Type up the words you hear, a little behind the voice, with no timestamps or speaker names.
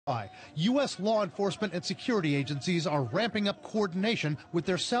U.S. law enforcement and security agencies are ramping up coordination with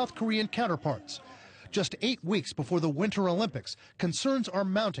their South Korean counterparts. Just 8 weeks before the Winter Olympics, concerns are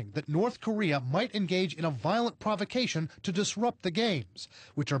mounting that North Korea might engage in a violent provocation to disrupt the Games,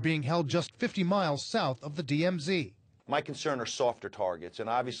 which are being held just 50 miles south of the DMZ. My concern are softer targets, and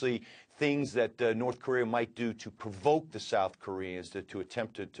obviously things that North Korea might do to provoke the South Koreans to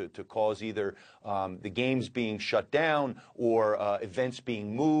attempt to cause either the Games being shut down or events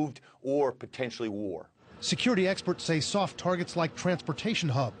being moved or potentially war. Security experts say soft targets like transportation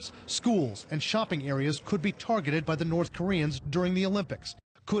hubs, schools, and shopping areas could be targeted by the North Koreans during the Olympics.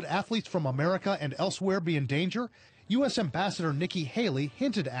 Could athletes from America and elsewhere be in danger? U.S. Ambassador Nikki Haley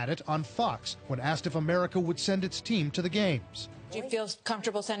hinted at it on Fox when asked if America would send its team to the Games. Do you feel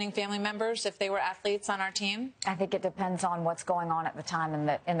comfortable sending family members if they were athletes on our team? I think it depends on what's going on at the time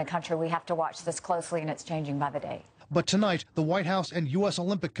in the country. We have to watch this closely, and it's changing by the day. But tonight, the White House and U.S.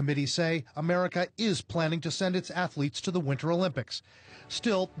 Olympic Committee say America is planning to send its athletes to the Winter Olympics.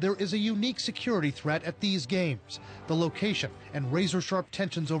 Still, there is a unique security threat at these Games. The location and razor-sharp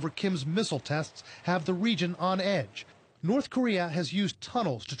tensions over Kim's missile tests have the region on edge. North Korea has used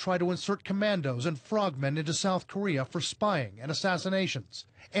tunnels to try to insert commandos and frogmen into South Korea for spying and assassinations.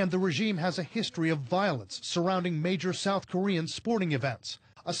 And the regime has a history of violence surrounding major South Korean sporting events.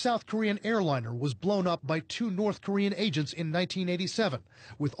 A South Korean airliner was blown up by 2 North Korean agents in 1987,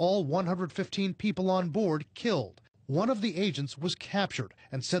 with all 115 people on board killed. One of the agents was captured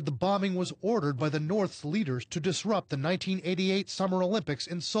and said the bombing was ordered by the North's leaders to disrupt the 1988 Summer Olympics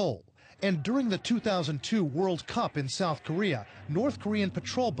in Seoul. And during the 2002 World Cup in South Korea, North Korean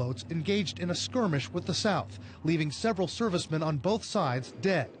patrol boats engaged in a skirmish with the South, leaving several servicemen on both sides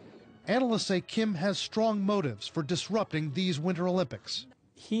dead. Analysts say Kim has strong motives for disrupting these Winter Olympics.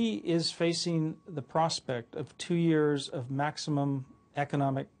 He is facing the prospect of 2 years of maximum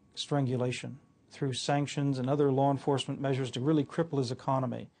economic strangulation through sanctions and other law enforcement measures to really cripple his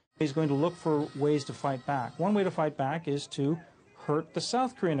economy. He's going to look for ways to fight back. One way to fight back is to hurt the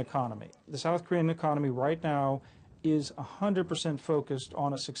South Korean economy. The South Korean economy right now is 100% focused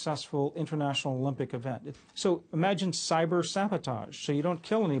on a successful international Olympic event. So imagine cyber sabotage. So you don't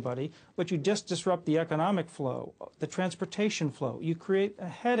kill anybody, but you just disrupt the economic flow, the transportation flow. You create a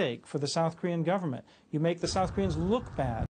headache for the South Korean government. You make the South Koreans look bad.